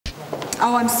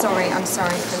Oh, I'm sorry,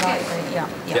 the library, yeah.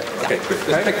 Okay,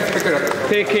 pick it up.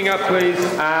 Picking up, please,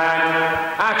 and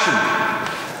action.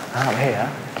 Out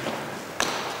here,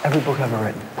 every book ever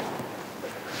written.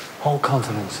 Whole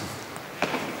continents.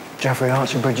 Geoffrey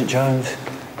Archer, Bridget Jones,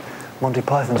 Monty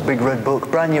Python's Big Red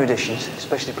Book, brand new editions,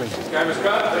 especially printed. Camera's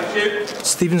cut, thank you.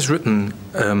 Stephen's written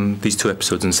these 2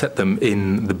 episodes and set them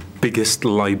in the biggest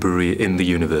library in the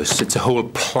universe. It's a whole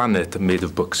planet made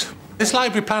of books. This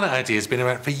library planet idea has been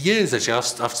around for years, actually.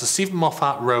 After Stephen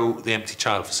Moffat wrote The Empty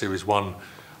Child for Series 1,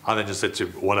 I then just said to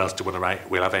him, what else do you want to write?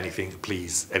 We'll have anything,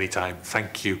 please, anytime,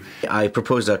 thank you. I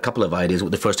proposed a couple of ideas,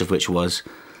 the first of which was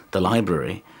the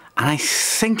library. And I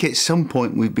think at some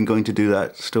point we've been going to do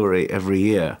that story every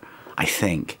year, I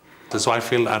think. So I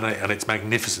feel, and it's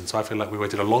magnificent, so I feel like we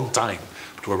waited a long time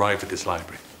to arrive at this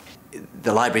library.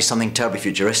 The library is something terribly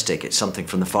futuristic. It's something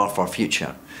from the far, far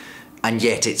future. And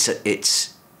yet it's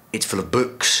full of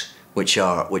books which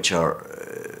are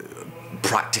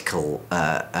practical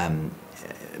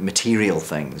material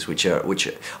things which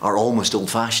are almost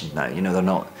old-fashioned now. You know, they're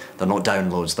not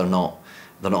downloads. They're not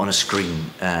on a screen.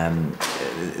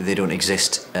 They don't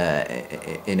exist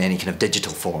in any kind of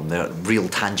digital form. They're real,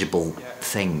 tangible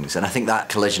things. And I think that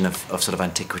collision of sort of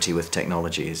antiquity with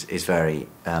technology is very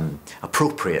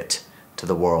appropriate to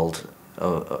the world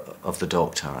of the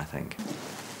Doctor, I think.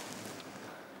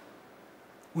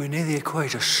 We're near the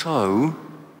equator, so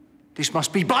this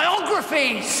must be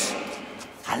biographies!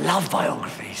 I love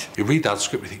biographies. You read that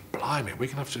script, you think, blimey, we're going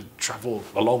to have to travel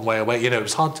a long way away. You know, it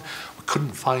was hard. We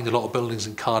couldn't find a lot of buildings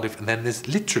in Cardiff, and then there's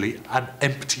literally an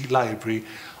empty library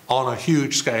on a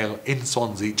huge scale in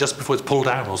Swansea, just before it's pulled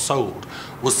down or sold,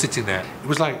 was sitting there. It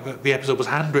was like the episode was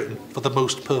handwritten for the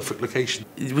most perfect location.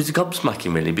 It was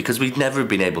gobsmacking, really, because we'd never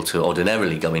been able to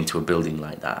ordinarily go into a building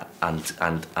like that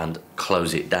and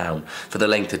close it down for the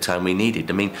length of time we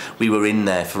needed. I mean, we were in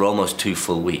there for almost 2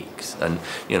 full weeks, and,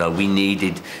 you know, we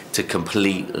needed to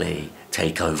completely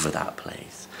take over that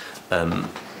place.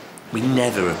 We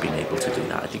never have been able to do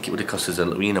that. I think it would have cost us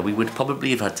you know, we would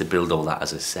probably have had to build all that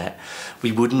as a set.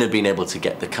 We wouldn't have been able to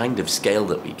get the kind of scale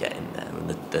that we get in there, and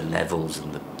the levels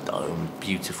and the dome,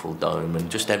 beautiful dome, and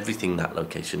just everything that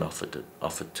location offered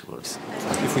to us.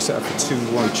 If we set up for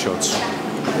 2 wide shots,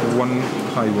 1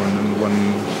 high one and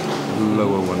 1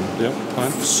 lower one. Yeah,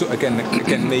 fine. So again,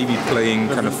 maybe playing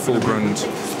kind of foreground,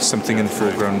 something in the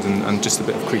foreground, and just a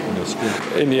bit of creepiness.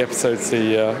 Yeah. In the episodes,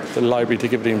 the library, to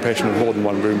give the impression of more than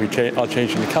one room, we are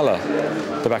changing the colour,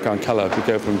 the background colour. We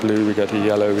go from blue, we go to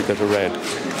yellow, we go to red.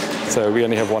 So we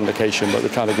only have 1 location, but we're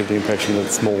trying to give the impression that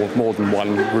it's more than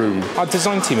 1 room. Our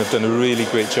design team have done a really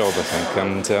great job, I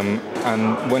think,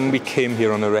 and when we came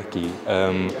here on a recce,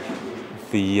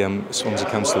 the Swansea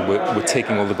Council were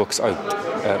taking all the books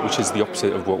out, which is the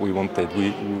opposite of what we wanted.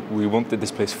 We wanted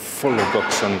this place full of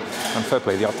books, and fair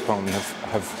play, the art department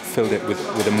have filled it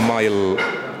with a mile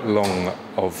long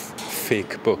of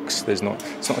fake books. It's not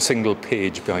a single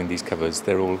page behind these covers.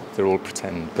 They're all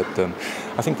pretend, but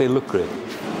I think they look great.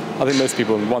 I think most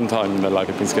people, one time in their life,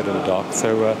 have been scared in the dark.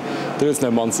 So there is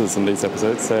no monsters in these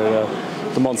episodes. So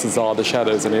the monsters are the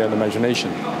shadows in your own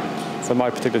imagination. So my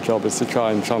particular job is to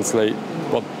try and translate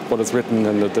what is written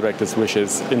and the director's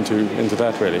wishes into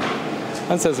that, really.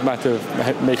 And so it's a matter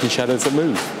of making shadows that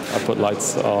move. I put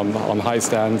lights on high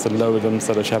stands and lower them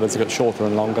so the shadows get shorter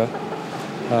and longer.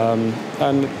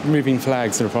 And moving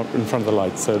flags in front of the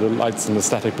lights, so the light's in a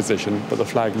static position, but the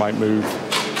flag might move,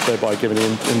 thereby giving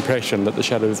the impression that the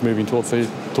shadow is moving towards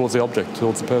the object,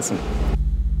 towards the person.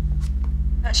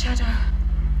 That shadow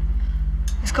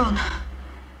is gone.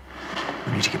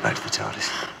 We need to get back to the TARDIS.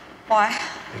 Why?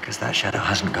 Because that shadow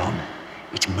hasn't gone.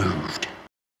 It's moved.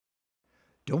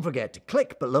 Don't forget to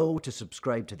click below to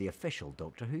subscribe to the official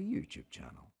Doctor Who YouTube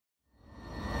channel.